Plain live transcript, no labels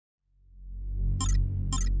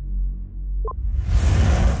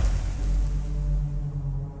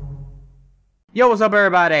Yo, what's up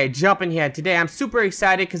everybody? Jumping here. Today I'm super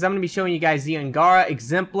excited because I'm going to be showing you guys the Angara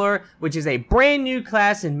Exemplar, which is a brand new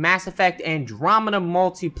class in Mass Effect Andromeda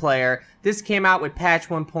multiplayer. This came out with patch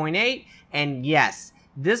 1.8, and yes,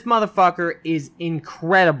 this motherfucker is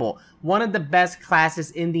incredible. One of the best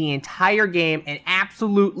classes in the entire game, and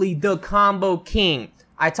absolutely the combo king.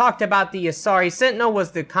 I talked about the Asari Sentinel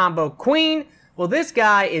was the combo queen. Well, this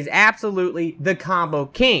guy is absolutely the combo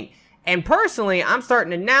king. And personally, I'm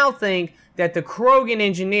starting to now think that the Krogan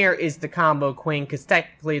Engineer is the combo queen, because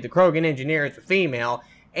technically the Krogan Engineer is a female,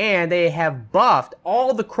 and they have buffed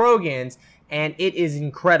all the Krogans, and it is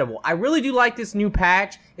incredible. I really do like this new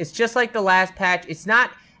patch. It's just like the last patch. It's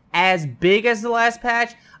not as big as the last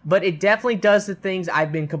patch, but it definitely does the things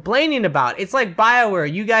I've been complaining about. It's like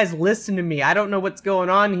BioWare. You guys listen to me. I don't know what's going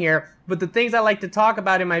on here, but the things I like to talk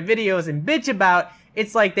about in my videos and bitch about,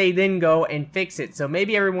 it's like they then go and fix it. So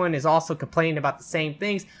maybe everyone is also complaining about the same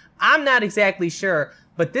things. I'm not exactly sure,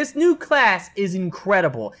 but this new class is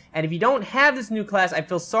incredible. And if you don't have this new class, I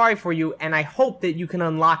feel sorry for you, and I hope that you can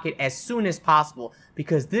unlock it as soon as possible,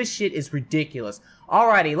 because this shit is ridiculous.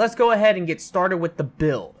 Alrighty, let's go ahead and get started with the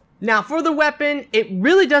build. Now, for the weapon, it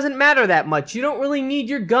really doesn't matter that much. You don't really need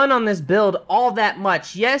your gun on this build all that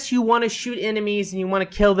much. Yes, you want to shoot enemies and you want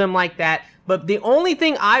to kill them like that, but the only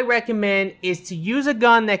thing I recommend is to use a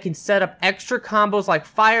gun that can set up extra combos like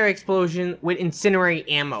fire explosion with incendiary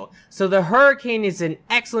ammo. So the Hurricane is an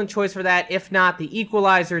excellent choice for that. If not, the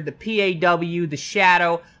Equalizer, the PAW, the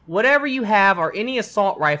Shadow, whatever you have, or any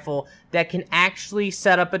assault rifle that can actually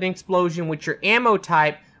set up an explosion with your ammo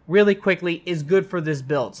type really quickly is good for this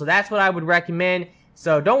build. So that's what I would recommend.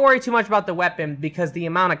 So don't worry too much about the weapon, because the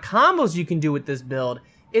amount of combos you can do with this build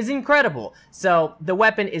is incredible. So the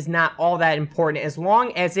weapon is not all that important. As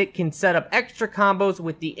long as it can set up extra combos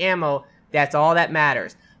with the ammo, that's all that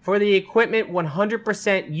matters. For the equipment,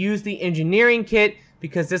 100% use the engineering kit,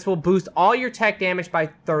 because this will boost all your tech damage by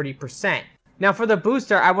 30%. Now for the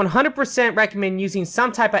booster, I 100% recommend using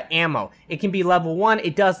some type of ammo. It can be level 1,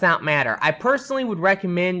 it does not matter. I personally would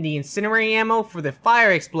recommend the incendiary ammo for the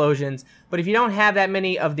fire explosions, but if you don't have that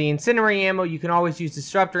many of the incendiary ammo, you can always use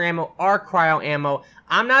disruptor ammo or cryo ammo.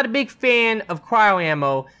 I'm not a big fan of cryo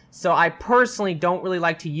ammo, so I personally don't really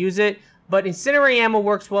like to use it, but incendiary ammo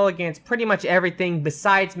works well against pretty much everything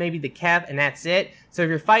besides maybe the Kev, and that's it. So if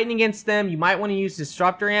you're fighting against them, you might want to use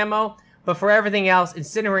disruptor ammo. But for everything else,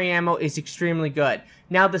 incendiary ammo is extremely good.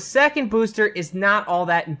 Now, the second booster is not all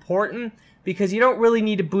that important, because you don't really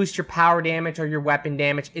need to boost your power damage or your weapon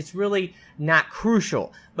damage. It's really not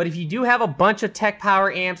crucial. But if you do have a bunch of tech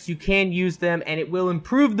power amps, you can use them, and it will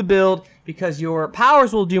improve the build, because your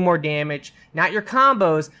powers will do more damage, not your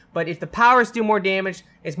combos. But if the powers do more damage,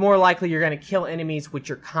 it's more likely you're going to kill enemies with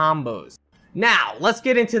your combos. Now, let's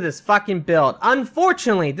get into this fucking build.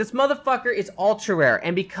 Unfortunately, this motherfucker is ultra rare,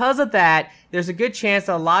 and because of that, there's a good chance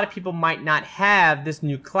that a lot of people might not have this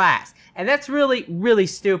new class. And that's really, really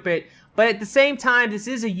stupid. But at the same time, this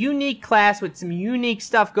is a unique class with some unique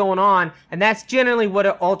stuff going on, and that's generally what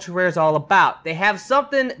an ultra rare is all about. They have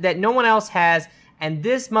something that no one else has, and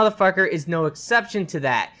this motherfucker is no exception to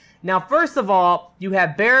that. Now, first of all, you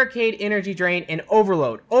have Barricade, Energy Drain, and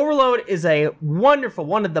Overload. Overload is a wonderful,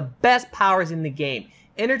 one of the best powers in the game.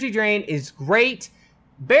 Energy Drain is great.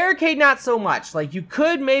 Barricade, not so much. Like, you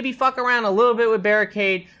could maybe fuck around a little bit with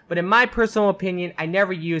Barricade, but in my personal opinion, I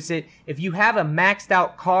never use it. If you have a maxed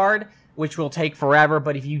out card, which will take forever,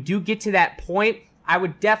 but if you do get to that point, I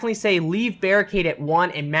would definitely say leave Barricade at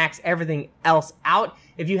 1 and max everything else out.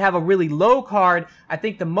 If you have a really low card, I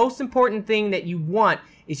think the most important thing that you want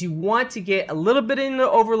is you want to get a little bit into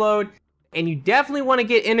Overload, and you definitely want to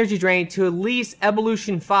get Energy Drain to at least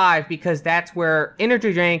Evolution 5, because that's where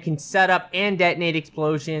Energy Drain can set up and detonate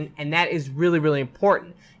Explosion, and that is really, really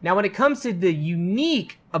important. Now, when it comes to the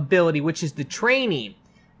unique ability, which is the Training,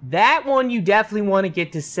 that one you definitely want to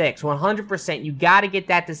get to 6, 100%. You got to get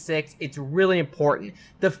that to 6. It's really important.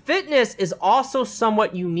 The Fitness is also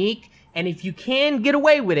somewhat unique, and if you can get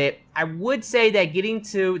away with it, I would say that getting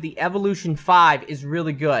to the Evolution 5 is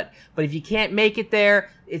really good. But if you can't make it there,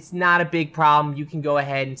 it's not a big problem. You can go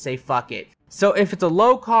ahead and say fuck it. So if it's a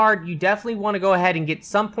low card, you definitely want to go ahead and get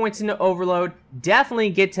some points into Overload. Definitely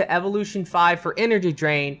get to Evolution 5 for Energy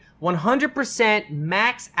Drain. 100%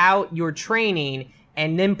 max out your Training,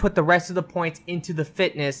 and then put the rest of the points into the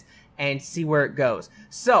Fitness and see where it goes.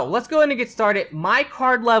 So let's go ahead and get started. My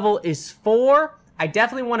card level is 4. I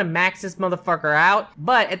definitely want to max this motherfucker out,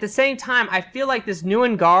 but at the same time, I feel like this new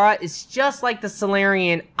Angara is just like the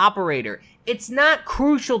Solarian Operator. it's not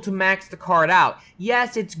crucial to max the card out.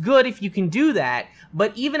 Yes, it's good if you can do that,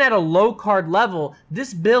 but even at a low card level,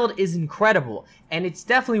 this build is incredible, and it's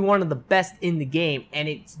definitely one of the best in the game, and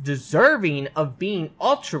it's deserving of being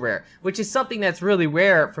ultra rare, which is something that's really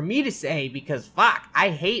rare for me to say, because fuck, I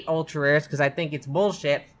hate ultra rares because I think it's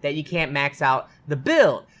bullshit that you can't max out the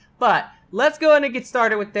build. But let's go ahead and get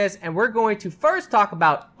started with this, and we're going to first talk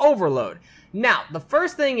about overload. Now, the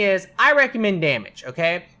first thing is, I recommend damage,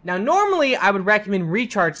 okay? Now, normally, I would recommend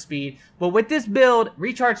recharge speed, but with this build,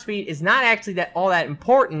 recharge speed is not actually all that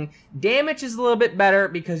important. Damage is a little bit better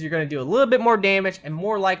because you're going to do a little bit more damage and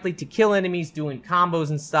more likely to kill enemies doing combos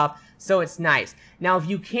and stuff, so it's nice. Now, if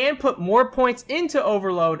you can put more points into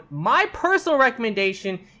overload, my personal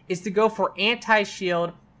recommendation is to go for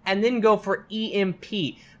anti-shield and then go for EMP.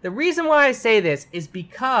 The reason why I say this is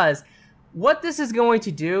because what this is going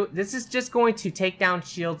to do, this is just going to take down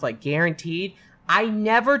shields like guaranteed. I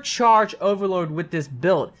never charge overload with this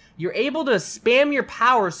build. You're able to spam your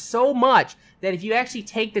power so much that if you actually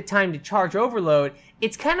take the time to charge overload,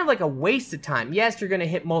 it's kind of like a waste of time. Yes, you're going to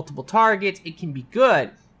hit multiple targets. It can be good.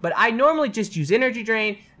 But I normally just use energy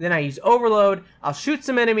drain, then I use overload. I'll shoot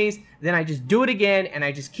some enemies, then I just do it again, and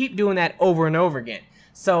I just keep doing that over and over again.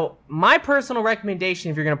 So my personal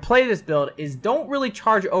recommendation if you're going to play this build is don't really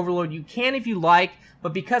charge overload. You can if you like,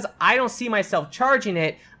 but because I don't see myself charging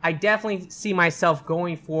it, I definitely see myself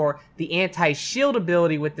going for the anti-shield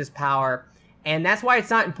ability with this power, and that's why it's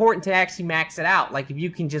not important to actually max it out. Like if you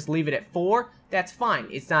can just leave it at 4, that's fine.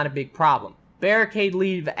 It's not a big problem. Barricade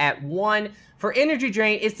leave at 1. For energy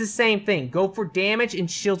drain, it's the same thing. Go for damage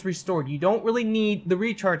and shields restored. You don't really need the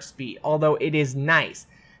recharge speed, although it is nice.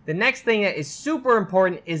 The next thing that is super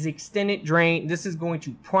important is extended drain. This is going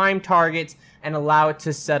to prime targets and allow it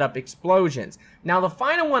to set up explosions. Now the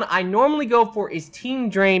final one I normally go for is team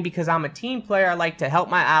drain because I'm a team player. I like to help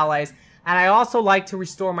my allies, and I also like to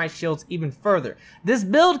restore my shields even further. This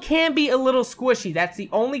build can be a little squishy. That's the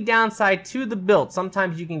only downside to the build.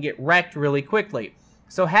 Sometimes you can get wrecked really quickly.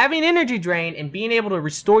 So having energy drain and being able to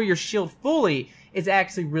restore your shield fully is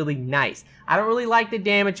actually really nice. I don't really like the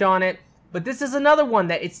damage on it, but this is another one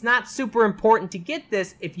that it's not super important to get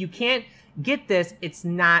this. If you can't get this, it's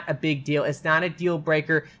not a big deal. It's not a deal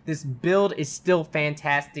breaker. This build is still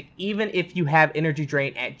fantastic, even if you have energy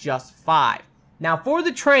drain at just 5. Now for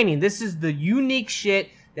the training, this is the unique shit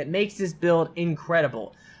that makes this build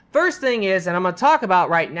incredible. First thing is, and I'm going to talk about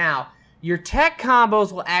right now, your tech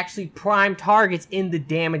combos will actually prime targets in the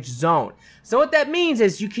damage zone. So what that means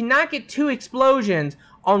is you cannot get 2 explosions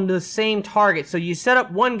on the same target. So you set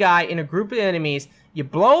up one guy in a group of enemies, you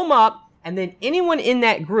blow them up, and then anyone in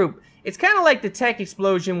that group, it's kind of like the tech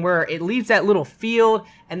explosion where it leaves that little field,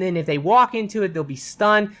 and then if they walk into it, they'll be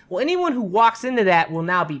stunned. Well, anyone who walks into that will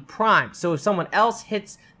now be primed. So if someone else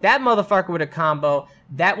hits that motherfucker with a combo,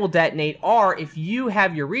 that will detonate. Or if you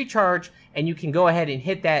have your recharge and you can go ahead and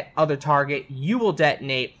hit that other target, you will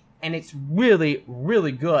detonate. And it's really,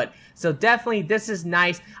 really good. So definitely this is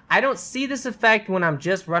nice. I don't see this effect when I'm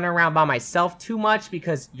just running around by myself too much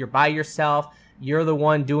because you're by yourself. You're the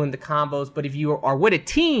one doing the combos. But if you are with a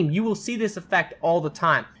team, you will see this effect all the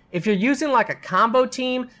time. If you're using like a combo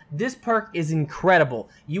team, this perk is incredible.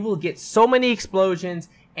 You will get so many explosions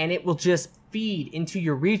and it will just feed into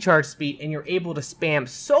your recharge speed and you're able to spam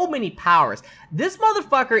so many powers. This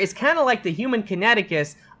motherfucker is kind of like the human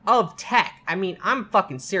Kineticus of tech. I mean, I'm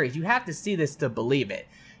fucking serious. You have to see this to believe it.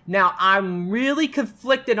 Now, I'm really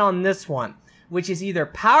conflicted on this one, which is either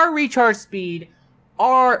power recharge speed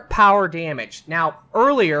or power damage. Now,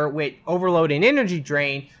 earlier with overload and energy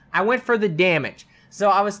drain, I went for the damage. So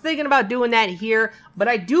I was thinking about doing that here, but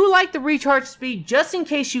I do like the recharge speed just in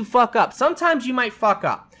case you fuck up. Sometimes you might fuck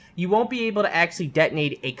up. You won't be able to actually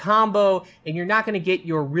detonate a combo, and you're not going to get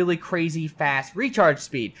your really crazy fast recharge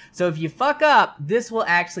speed. So if you fuck up, this will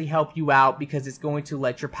actually help you out because it's going to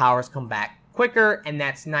let your powers come back quicker, and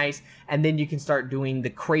that's nice. And then you can start doing the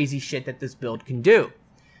crazy shit that this build can do.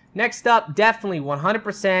 Next up, definitely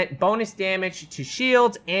 100% bonus damage to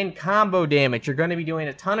shields and combo damage. You're going to be doing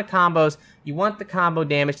a ton of combos. You want the combo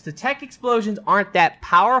damage. The tech explosions aren't that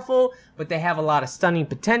powerful, but they have a lot of stunning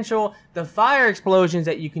potential. The fire explosions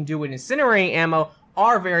that you can do with incinerating ammo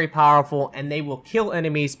are very powerful, and they will kill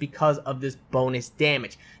enemies because of this bonus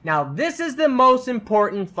damage. Now, this is the most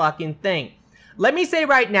important fucking thing. Let me say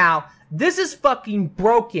right now, this is fucking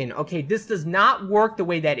broken, okay? This does not work the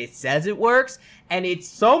way that it says it works, and it's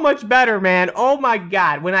so much better, man. Oh my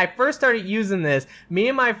god. When I first started using this, me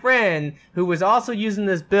and my friend, who was also using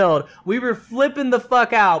this build, we were flipping the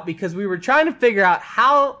fuck out because we were trying to figure out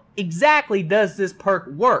how exactly does this perk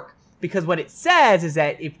work. Because what it says is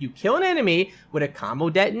that if you kill an enemy with a combo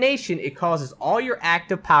detonation, it causes all your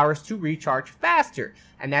active powers to recharge faster.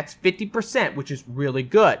 And that's 50%, which is really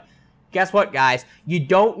good. Guess what, guys? You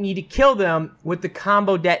don't need to kill them with the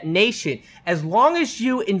combo detonation. As long as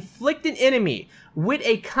you inflict an enemy with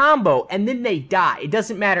a combo and then they die, it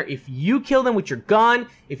doesn't matter if you kill them with your gun,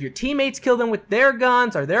 if your teammates kill them with their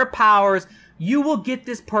guns or their powers, you will get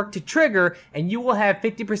this perk to trigger and you will have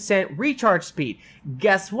 50% recharge speed.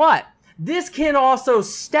 Guess what? This can also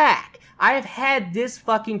stack. I have had this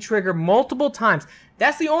fucking trigger multiple times.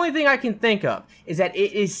 That's the only thing I can think of, is that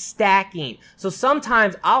it is stacking. So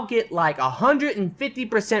sometimes I'll get like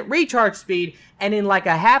 150% recharge speed, and in like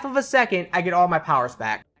a half of a second, I get all my powers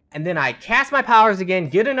back. And then I cast my powers again,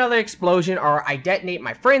 get another explosion, or I detonate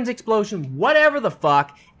my friend's explosion, whatever the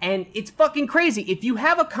fuck, and it's fucking crazy. If you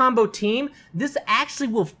have a combo team, this actually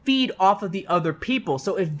will feed off of the other people.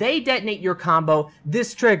 So if they detonate your combo,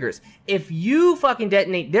 this triggers. If you fucking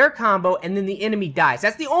detonate their combo and then the enemy dies,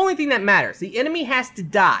 that's the only thing that matters. The enemy has to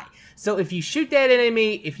die. So if you shoot that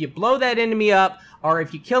enemy, if you blow that enemy up, or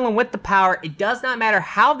if you kill them with the power, it does not matter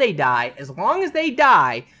how they die. As long as they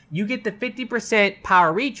die, you get the 50%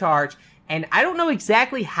 power recharge. And I don't know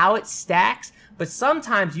exactly how it stacks, but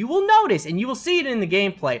sometimes you will notice, and you will see it in the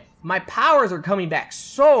gameplay, my powers are coming back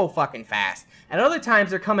so fucking fast. And other times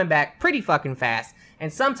they're coming back pretty fucking fast.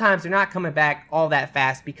 And sometimes they're not coming back all that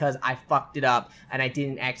fast because I fucked it up and I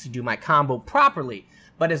didn't actually do my combo properly.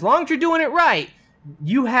 But as long as you're doing it right,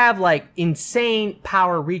 you have like insane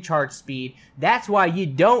power recharge speed. That's why you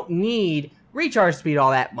don't need recharge speed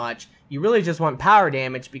all that much. You really just want power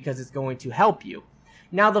damage because it's going to help you.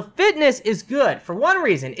 Now the fitness is good for one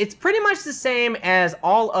reason. It's pretty much the same as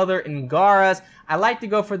all other Angaras. I like to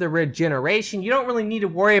go for the regeneration. You don't really need to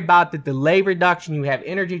worry about the delay reduction. You have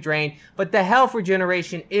energy drain, but the health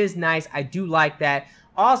regeneration is nice. I do like that.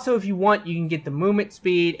 Also, if you want, you can get the movement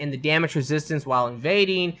speed and the damage resistance while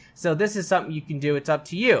invading. So this is something you can do. It's up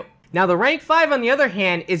to you. Now, the rank 5, on the other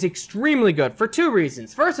hand, is extremely good for two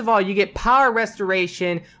reasons. First of all, you get power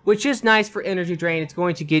restoration, which is nice for energy drain. It's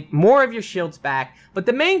going to get more of your shields back. But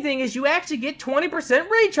the main thing is you actually get 20%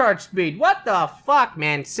 recharge speed. What the fuck,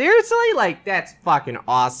 man? Seriously? Like, that's fucking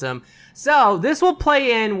awesome. So, this will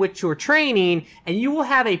play in with your training, and you will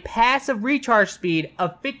have a passive recharge speed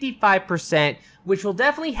of 55%, which will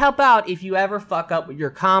definitely help out if you ever fuck up with your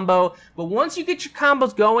combo. But once you get your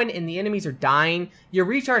combos going and the enemies are dying, your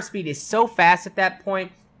recharge speed is so fast at that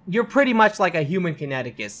point, you're pretty much like a human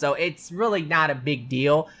kineticist. So it's really not a big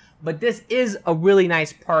deal. But this is a really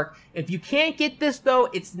nice perk. If you can't get this though,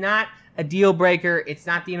 it's not a deal breaker. It's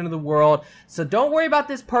not the end of the world. So don't worry about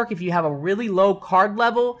this perk if you have a really low card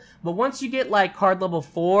level. But once you get like card level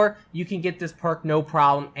 4, you can get this perk no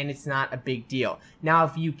problem, and it's not a big deal. Now,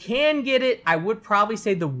 if you can get it, I would probably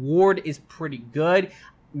say the ward is pretty good.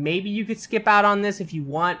 Maybe you could skip out on this if you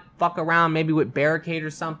want. Fuck around maybe with barricade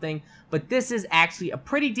or something. But this is actually a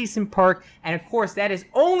pretty decent perk. And of course, that is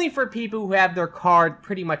only for people who have their card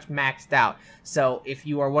pretty much maxed out. So if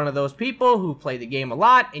you are one of those people who play the game a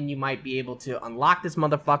lot and you might be able to unlock this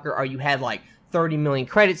motherfucker, or you had like 30 million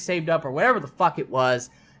credits saved up or whatever the fuck it was,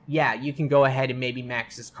 yeah, you can go ahead and maybe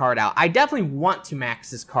max this card out. I definitely want to max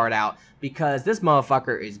this card out because this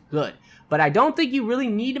motherfucker is good. But I don't think you really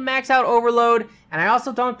need to max out Overload, and I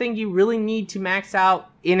also don't think you really need to max out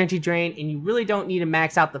Energy Drain, and you really don't need to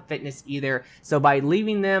max out the fitness either. So by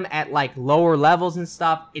leaving them at like lower levels and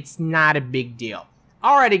stuff, it's not a big deal.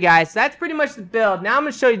 Alrighty guys, so that's pretty much the build. Now I'm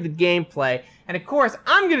going to show you the gameplay. And of course,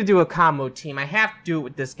 I'm going to do a combo team. I have to do it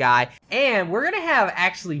with this guy. And we're going to have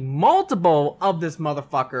actually multiple of this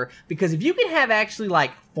motherfucker. Because if you can have actually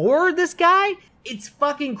like 4 of this guy, it's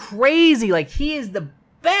fucking crazy. Like, he is the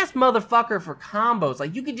best motherfucker for combos.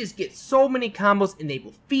 Like, you can just get so many combos and they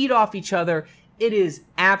will feed off each other. It is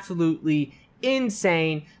absolutely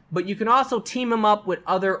insane. But you can also team him up with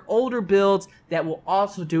other older builds that will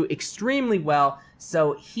also do extremely well.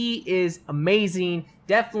 So he is amazing.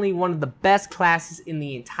 Definitely one of the best classes in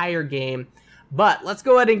the entire game. But let's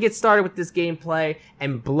go ahead and get started with this gameplay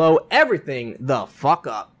and blow everything the fuck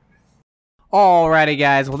up. Alrighty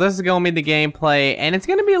guys, well this is going to be the gameplay, and it's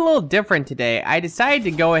going to be a little different today. I decided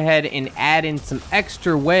to go ahead and add in some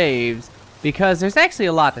extra waves because there's actually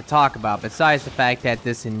a lot to talk about besides the fact that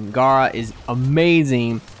this Angara is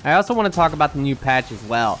amazing. I also want to talk about the new patch as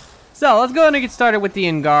well. So let's go ahead and get started with the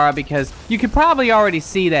Angara because you can probably already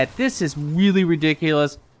see that this is really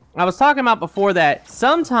ridiculous. I was talking about before that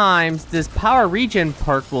sometimes this power regen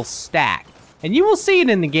perk will stack, and you will see it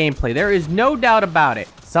in the gameplay. There is no doubt about it.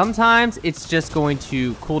 Sometimes it's just going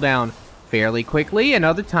to cool down fairly quickly, and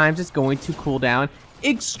other times it's going to cool down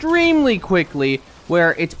extremely quickly,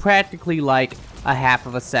 where it's practically like a half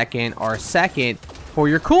of a second or a second for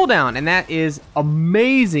your cooldown, and that is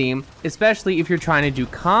amazing, especially if you're trying to do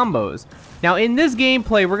combos. Now in this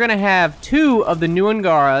gameplay, we're gonna have 2 of the new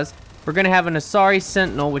Angaras. We're gonna have an Asari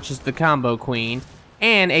Sentinel, which is the combo queen,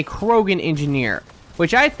 and a Krogan Engineer,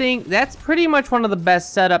 which I think that's pretty much one of the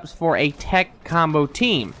best setups for a tech combo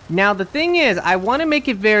team. Now the thing is, I want to make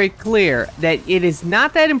it very clear that it is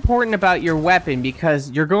not that important about your weapon, because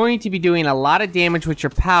you're going to be doing a lot of damage with your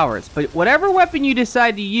powers, but whatever weapon you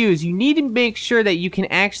decide to use, you need to make sure that you can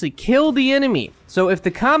actually kill the enemy. So if the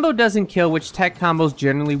combo doesn't kill, which tech combos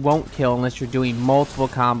generally won't kill unless you're doing multiple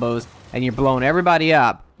combos and you're blowing everybody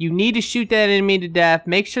up, you need to shoot that enemy to death,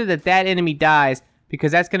 make sure that that enemy dies,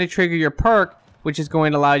 because that's going to trigger your perk, which is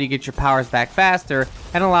going to allow you to get your powers back faster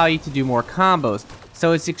and allow you to do more combos.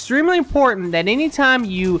 So it's extremely important that anytime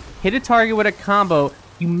you hit a target with a combo,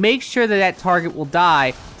 you make sure that that target will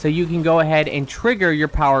die so you can go ahead and trigger your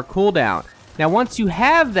power cooldown. Now once you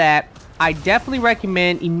have that, I definitely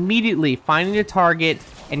recommend immediately finding a target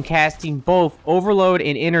and casting both Overload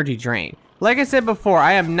and Energy Drain. Like I said before,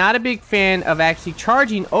 I am not a big fan of actually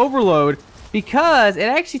charging Overload because it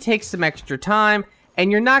actually takes some extra time, and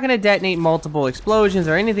you're not going to detonate multiple explosions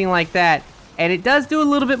or anything like that, and it does do a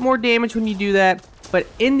little bit more damage when you do that, but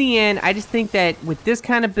in the end, I just think that with this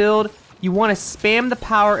kind of build, you want to spam the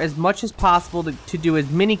power as much as possible to do as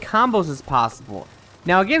many combos as possible.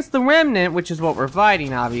 Now against the Remnant, which is what we're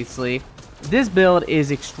fighting obviously, this build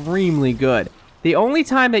is extremely good. The only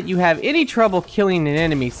time that you have any trouble killing an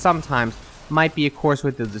enemy sometimes might be of course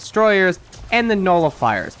with the Destroyers and the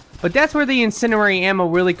Nullifiers. But that's where the incendiary ammo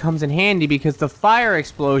really comes in handy, because the fire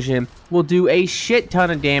explosion will do a shit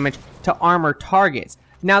ton of damage to armor targets.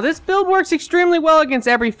 Now this build works extremely well against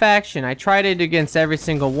every faction. I tried it against every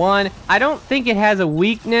single one. I don't think it has a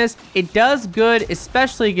weakness. It does good,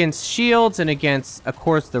 especially against shields and against, of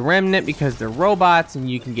course, the Remnant, because they're robots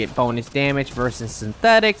and you can get bonus damage versus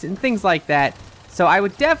synthetics and things like that. So I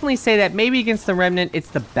would definitely say that maybe against the Remnant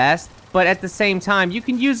it's the best. But at the same time, you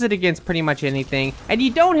can use it against pretty much anything, and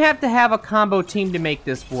you don't have to have a combo team to make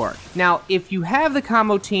this work. Now, if you have the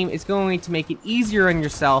combo team, it's going to make it easier on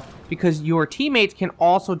yourself, because your teammates can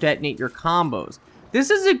also detonate your combos. This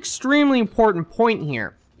is an extremely important point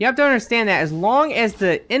here. You have to understand that as long as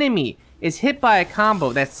the enemy is hit by a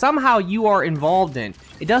combo that somehow you are involved in,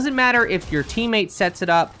 it doesn't matter if your teammate sets it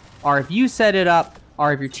up, or if you set it up,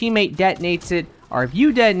 or if your teammate detonates it, or if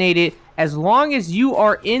you detonate it, as long as you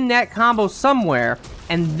are in that combo somewhere,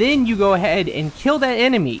 and then you go ahead and kill that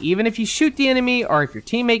enemy, even if you shoot the enemy or if your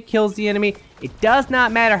teammate kills the enemy, it does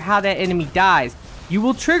not matter how that enemy dies. You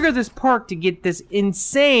will trigger this perk to get this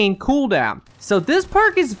insane cooldown. So this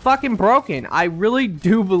perk is fucking broken. I really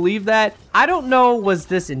do believe that. I don't know, was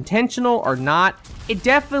this intentional or not? It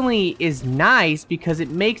definitely is nice because it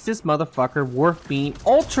makes this motherfucker worth being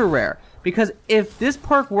ultra rare. Because if this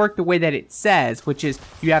perk worked the way that it says, which is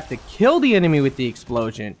you have to kill the enemy with the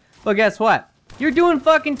explosion, well, guess what? You're doing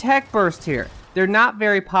fucking tech burst here. They're not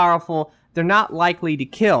very powerful. They're not likely to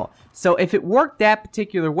kill. So if it worked that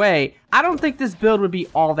particular way, I don't think this build would be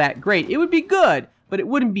all that great. It would be good, but it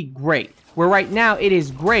wouldn't be great. Where right now it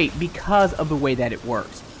is great because of the way that it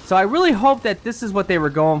works. So I really hope that this is what they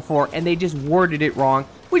were going for and they just worded it wrong,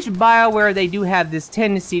 which BioWare, they do have this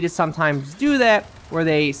tendency to sometimes do that, where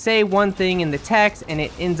they say one thing in the text and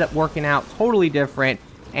it ends up working out totally different,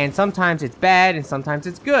 and sometimes it's bad and sometimes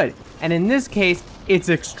it's good, and in this case it's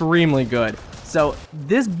extremely good. So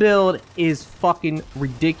this build is fucking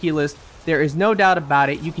ridiculous. There is no doubt about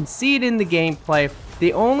it. You can see it in the gameplay.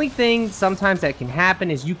 The only thing sometimes that can happen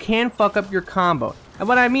is you can fuck up your combo, and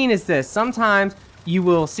what I mean is this: sometimes you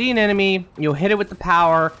will see an enemy, you'll hit it with the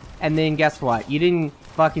power, and then guess what? You didn't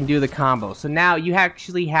fucking do the combo, so now you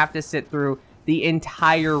actually have to sit through the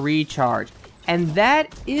entire recharge, and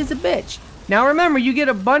that is a bitch. Now remember, you get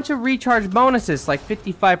a bunch of recharge bonuses, like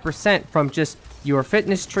 55% from just your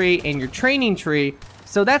fitness tree and your training tree,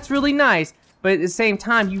 so that's really nice, but at the same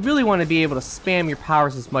time, you really want to be able to spam your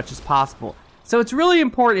powers as much as possible. So it's really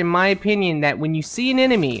important, in my opinion, that when you see an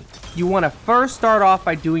enemy, you want to first start off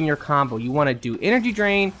by doing your combo. You want to do Energy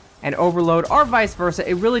Drain and Overload, or vice versa.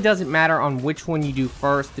 It really doesn't matter on which one you do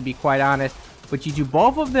first, to be quite honest. But you do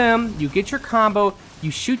both of them, you get your combo, you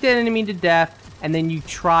shoot that enemy to death, and then you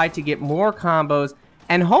try to get more combos,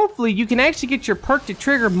 and hopefully you can actually get your perk to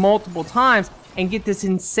trigger multiple times and get this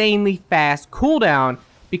insanely fast cooldown,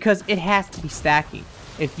 because it has to be stacking.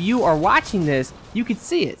 If you are watching this, you can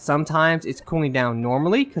see it. Sometimes it's cooling down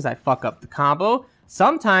normally because I fuck up the combo,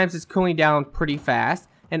 sometimes it's cooling down pretty fast,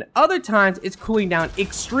 and other times it's cooling down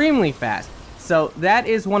extremely fast. So that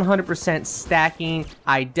is 100% stacking.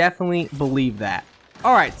 I definitely believe that.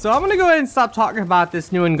 Alright, so I'm gonna go ahead and stop talking about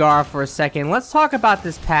this new Angara for a second. Let's talk about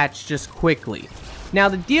this patch just quickly. Now,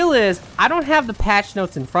 the deal is, I don't have the patch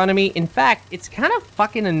notes in front of me. In fact, it's kind of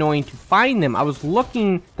fucking annoying to find them. I was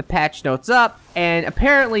looking the patch notes up, and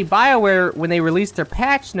apparently BioWare, when they released their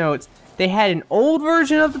patch notes, they had an old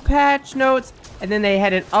version of the patch notes, and then they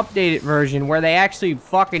had an updated version where they actually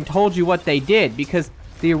fucking told you what they did, because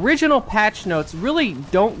the original patch notes really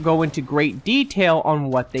don't go into great detail on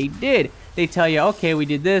what they did. They tell you, okay, we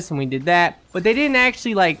did this and we did that, but they didn't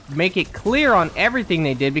actually like make it clear on everything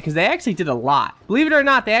they did, because they actually did a lot. Believe it or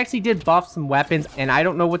not, they actually did buff some weapons, and I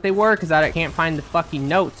don't know what they were because I can't find the fucking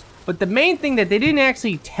notes. But the main thing that they didn't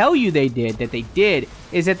actually tell you they did,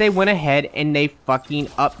 is that they went ahead and they fucking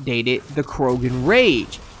updated the Krogan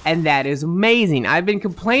Rage. And that is amazing. I've been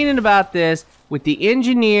complaining about this with the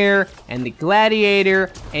Engineer and the Gladiator,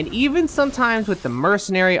 and even sometimes with the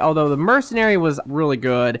Mercenary, although the Mercenary was really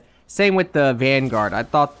good. Same with the Vanguard. I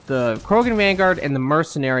thought the Krogan Vanguard and the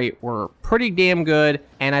Mercenary were pretty damn good,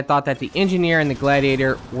 and I thought that the Engineer and the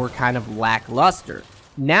Gladiator were kind of lackluster.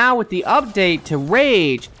 Now with the update to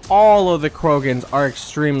Rage, all of the Krogans are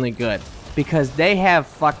extremely good, because they have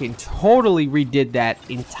fucking totally redid that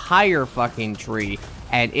entire fucking tree,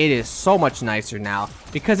 and it is so much nicer now,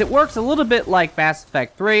 because it works a little bit like Mass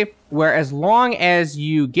Effect 3, where as long as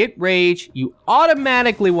you get Rage, you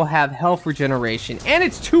automatically will have health regeneration, and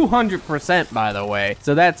it's 200% by the way,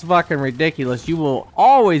 so that's fucking ridiculous. You will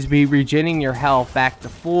always be regenerating your health back to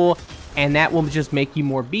full, and that will just make you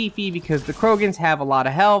more beefy, because the Krogans have a lot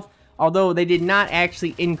of health, although they did not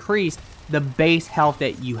actually increase the base health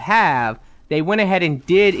that you have. They went ahead and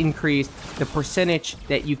did increase the percentage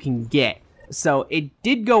that you can get. So it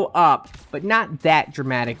did go up, but not that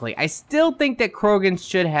dramatically. I still think that Krogans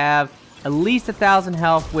should have at least 1,000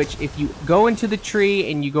 health, which if you go into the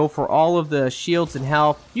tree and you go for all of the shields and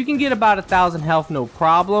health, you can get about 1,000 health no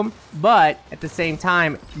problem. But at the same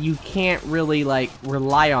time, you can't really like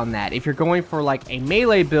rely on that. If you're going for like a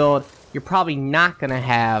melee build, you're probably not gonna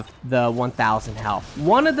have the 1,000 health.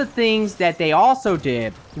 One of the things that they also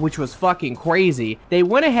did, which was fucking crazy, they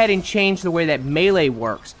went ahead and changed the way that melee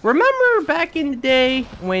works. Remember back in the day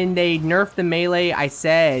when they nerfed the melee, I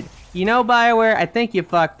said, you know, BioWare, I think you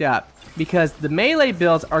fucked up, because the melee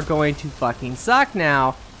builds are going to fucking suck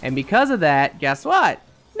now, and because of that, guess what?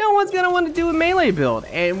 No one's gonna want to do a melee build,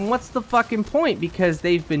 and what's the fucking point? Because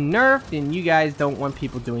they've been nerfed, and you guys don't want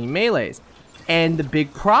people doing melees. And the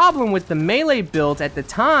big problem with the melee builds at the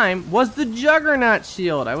time was the Juggernaut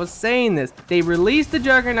shield. I was saying this. They released the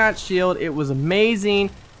Juggernaut shield. It was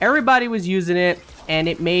amazing. Everybody was using it, and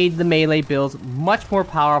it made the melee builds much more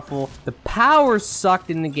powerful. The power sucked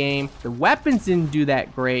in the game. The weapons didn't do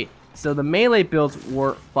that great. So the melee builds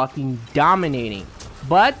were fucking dominating.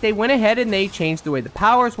 But they went ahead and they changed the way the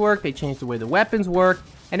powers work. They changed the way the weapons work.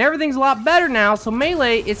 And everything's a lot better now. So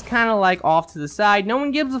melee is kind of like off to the side. No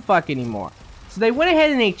one gives a fuck anymore. So they went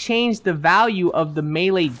ahead and they changed the value of the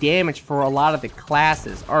melee damage for a lot of the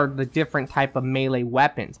classes, or the different type of melee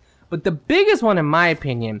weapons. But the biggest one, in my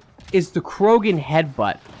opinion, is the Krogan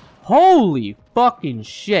headbutt. Holy fucking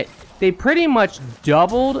shit. They pretty much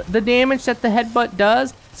doubled the damage that the headbutt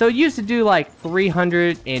does. So it used to do like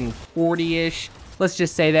 340-ish. Let's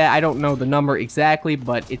just say that. I don't know the number exactly,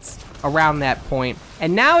 but it's around that point.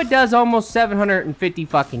 And now it does almost 750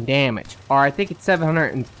 fucking damage. Or I think it's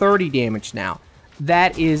 730 damage now.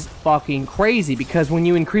 That is fucking crazy, because when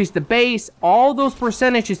you increase the base, all those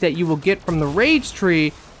percentages that you will get from the Rage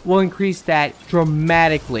tree will increase that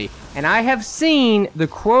dramatically. And I have seen the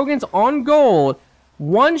Krogans on gold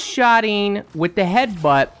one-shotting with the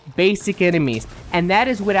headbutt basic enemies, and that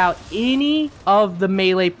is without any of the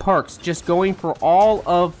melee perks, just going for all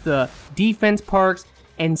of the defense perks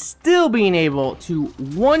and still being able to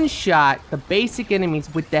one-shot the basic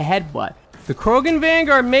enemies with the headbutt. The Krogan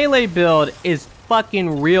Vanguard melee build is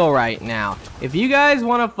fucking real right now. If you guys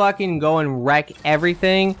want to fucking go and wreck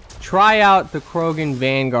everything, try out the Krogan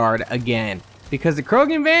Vanguard again. Because the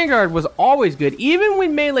Krogan Vanguard was always good. Even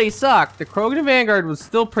when melee sucked, the Krogan Vanguard was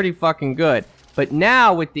still pretty fucking good. But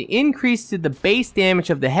now, with the increase to the base damage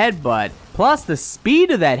of the headbutt, plus the speed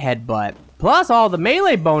of that headbutt, plus all the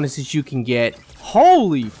melee bonuses you can get,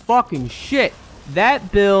 holy fucking shit,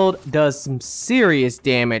 that build does some serious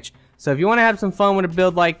damage. So if you want to have some fun with a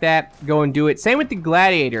build like that, go and do it. Same with the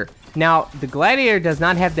Gladiator. Now, the Gladiator does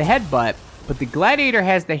not have the headbutt, but the Gladiator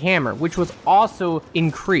has the hammer, which was also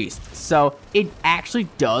increased. So it actually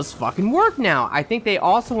does fucking work now. I think they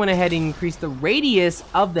also went ahead and increased the radius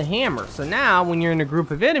of the hammer. So now when you're in a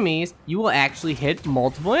group of enemies, you will actually hit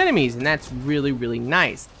multiple enemies, and that's really, really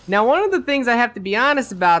nice. Now, one of the things I have to be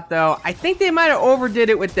honest about, though, I think they might have overdid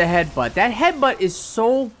it with the headbutt. That headbutt is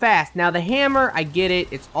so fast. Now, the hammer, I get it.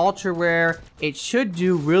 It's ultra rare. It should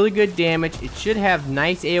do really good damage. It should have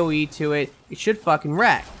nice AoE to it. It should fucking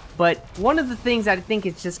wreck. But one of the things I think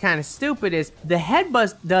it's just kind of stupid is the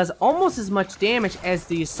headbutt does almost as much damage as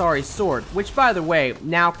the Asari sword, which, by the way,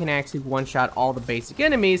 now can actually one-shot all the basic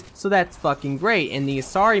enemies, so that's fucking great. And the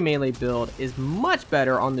Asari melee build is much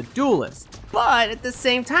better on the duelist. But at the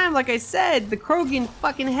same time, like I said, the Krogan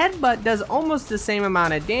fucking headbutt does almost the same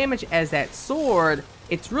amount of damage as that sword.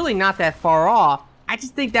 It's really not that far off. I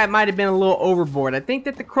just think that might have been a little overboard. I think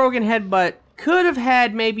that the Krogan headbutt could have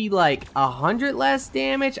had maybe like 100 less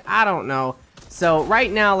damage. I don't know. So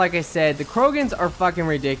right now, like I said, the Krogans are fucking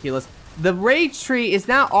ridiculous. The rage tree is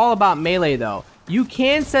not all about melee though. You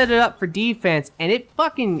can set it up for defense, and it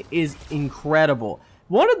fucking is incredible.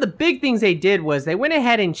 One of the big things they did was they went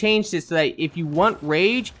ahead and changed it so that if you want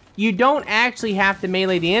rage, you don't actually have to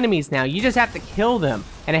melee the enemies now. You just have to kill them,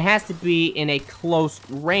 and it has to be in a close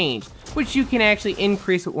range, which you can actually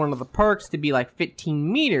increase with one of the perks to be like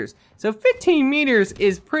 15 meters. So 15 meters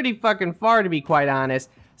is pretty fucking far, to be quite honest.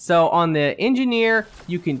 So on the engineer,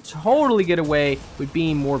 you can totally get away with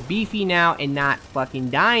being more beefy now and not fucking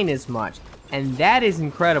dying as much. And that is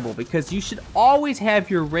incredible, because you should always have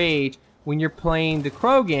your rage when you're playing the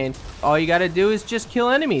Krogan. All you gotta do is just kill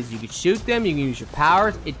enemies. You can shoot them, you can use your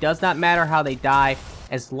powers. It does not matter how they die,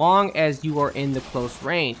 as long as you are in the close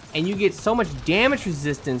range. And you get so much damage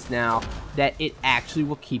resistance now that it actually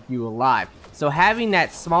will keep you alive. So having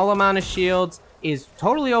that small amount of shields is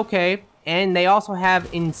totally okay. And they also have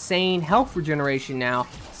insane health regeneration now.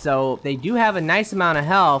 So they do have a nice amount of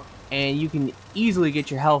health, and you can easily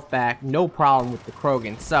get your health back, no problem with the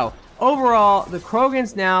Krogan. So overall, the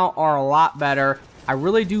Krogans now are a lot better. I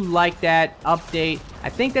really do like that update. I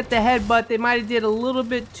think that the headbutt, they might have did a little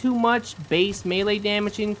bit too much base melee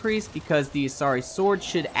damage increase, because the Asari sword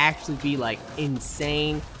should actually be like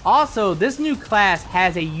insane. Also, this new class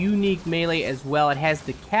has a unique melee as well. It has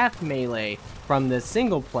the Keth melee from the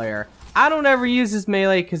single player. I don't ever use this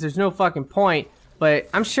melee because there's no fucking point, but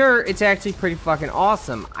I'm sure it's actually pretty fucking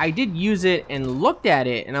awesome. I did use it and looked at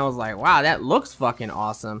it, and I was like, wow, that looks fucking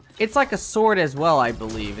awesome. It's like a sword as well, I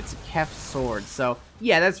believe. It's a Kef sword, so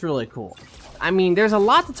yeah, that's really cool. I mean, there's a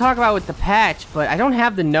lot to talk about with the patch, but I don't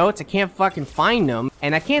have the notes. I can't fucking find them.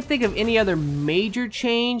 And I can't think of any other major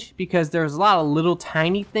change, because there's a lot of little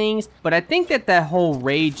tiny things. But I think that that whole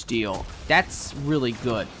rage deal, that's really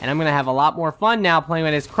good. And I'm going to have a lot more fun now playing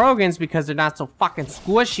with his Krogans, because they're not so fucking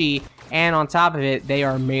squishy. And on top of it, they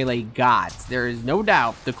are melee gods. There is no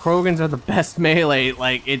doubt the Krogans are the best melee.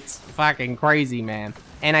 Like, it's fucking crazy, man.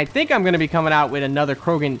 And I think I'm going to be coming out with another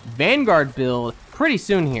Krogan Vanguard build pretty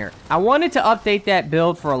soon here. I wanted to update that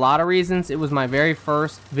build for a lot of reasons. It was my very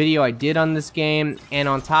first video I did on this game, and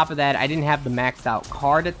on top of that, I didn't have the maxed out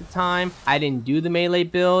card at the time. I didn't do the melee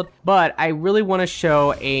build, but I really want to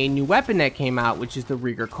show a new weapon that came out, which is the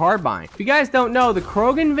Rieger Carbine. If you guys don't know, the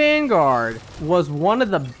Krogan Vanguard was one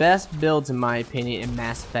of the best builds, in my opinion, in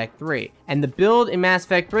Mass Effect 3. And the build in Mass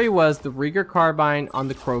Effect 3 was the Rieger Carbine on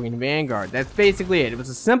the Krogan Vanguard. That's basically it. It was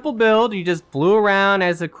a simple build. You just flew around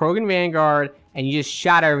as a Krogan Vanguard, and you just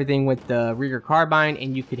shot everything with the Rieger Carbine,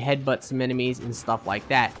 and you could headbutt some enemies and stuff like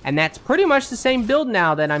that. And that's pretty much the same build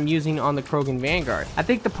now that I'm using on the Krogan Vanguard. I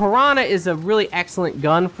think the Piranha is a really excellent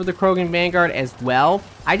gun for the Krogan Vanguard as well.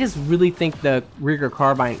 I just really think the Rieger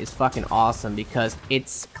Carbine is fucking awesome, because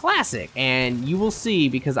it's classic, and you will see,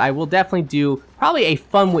 because I will definitely do probably a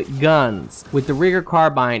fun with guns with the Rieger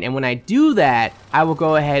Carbine, and when I do that, I will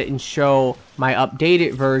go ahead and show my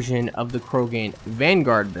updated version of the Krogan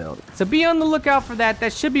Vanguard build. So be on the lookout for that.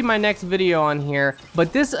 That should be my next video on here.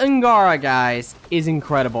 But this Angara, guys, is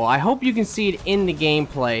incredible. I hope you can see it in the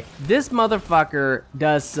gameplay. This motherfucker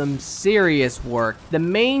does some serious work. The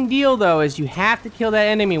main deal, though, is you have to kill that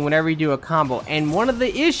enemy whenever you do a combo. And one of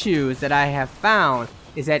the issues that I have found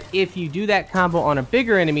is that if you do that combo on a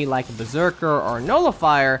bigger enemy like a Berserker or a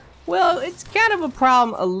Nullifier, well, it's kind of a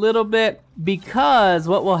problem a little bit, because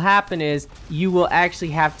what will happen is you will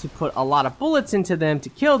actually have to put a lot of bullets into them to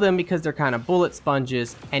kill them, because they're kind of bullet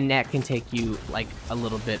sponges, and that can take you like a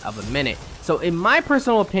little bit of a minute. So in my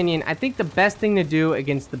personal opinion, I think the best thing to do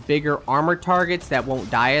against the bigger armored targets that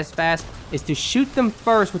won't die as fast is to shoot them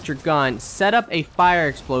first with your gun, set up a fire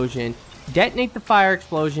explosion, detonate the fire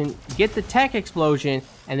explosion, get the tech explosion,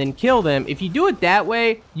 and then kill them. If you do it that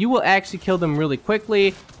way, you will actually kill them really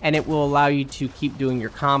quickly, and it will allow you to keep doing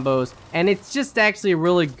your combos. And it's just actually a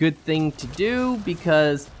really good thing to do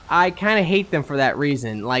because I kind of hate them for that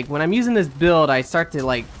reason. Like, when I'm using this build, I start to,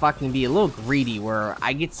 like, fucking be a little greedy, where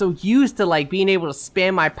I get so used to, like, being able to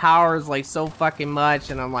spam my powers, like, so fucking much,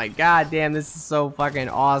 and I'm like, god damn, this is so fucking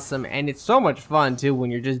awesome. And it's so much fun, too,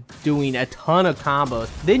 when you're just doing a ton of combos.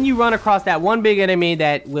 Then you run across that one big enemy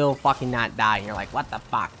that will fucking not die, and you're like, what the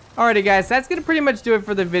fuck? Alrighty guys, that's gonna pretty much do it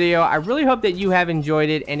for the video. I really hope that you have enjoyed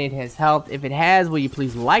it and it has helped. If it has, will you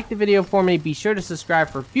please like the video for me? Be sure to subscribe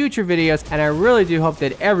for future videos, and I really do hope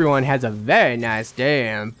that everyone has a very nice day,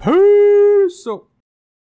 and peace.